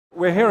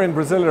We're here in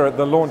Brasilia at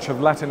the launch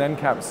of Latin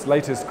NCAP's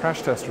latest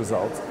crash test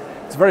results.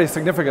 It's very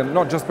significant,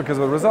 not just because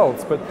of the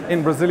results, but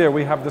in Brasilia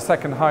we have the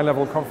second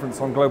high-level conference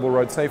on global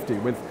road safety,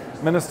 with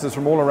ministers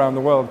from all around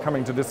the world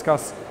coming to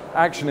discuss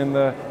action in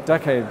the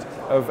decade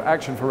of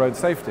action for road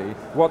safety,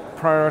 what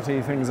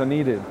priority things are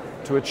needed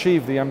to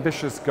achieve the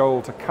ambitious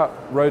goal to cut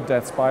road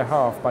deaths by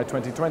half by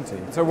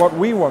 2020. So what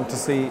we want to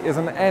see is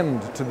an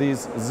end to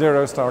these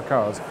zero-star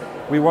cars.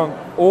 We want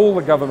all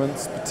the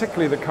governments,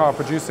 particularly the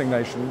car-producing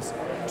nations,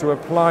 to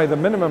apply the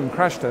minimum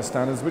crash test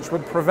standards which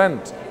would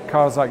prevent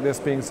cars like this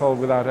being sold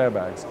without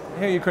airbags.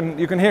 Here you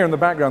can hear in the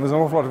background there's an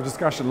awful lot of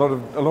discussion, a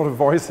lot of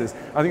voices.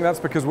 I think that's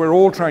because we're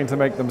all trying to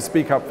make them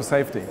speak up for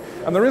safety.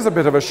 And there is a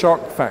bit of a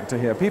shock factor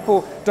here.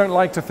 People don't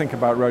like to think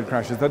about road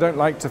crashes. They don't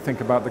like to think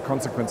about the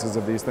consequences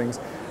of these things.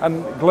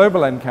 And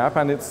Global NCAP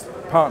and its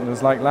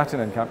partners like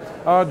Latin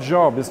NCAP, our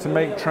job is to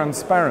make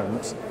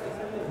transparent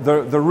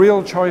the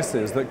real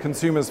choices that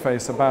consumers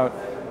face about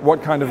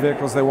what kind of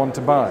vehicles they want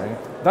to buy.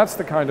 That's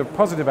the kind of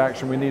positive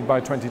action we need by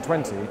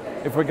 2020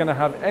 if we're going to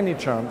have any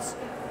chance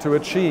to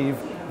achieve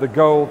the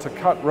goal to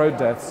cut road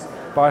deaths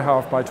by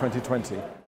half by 2020.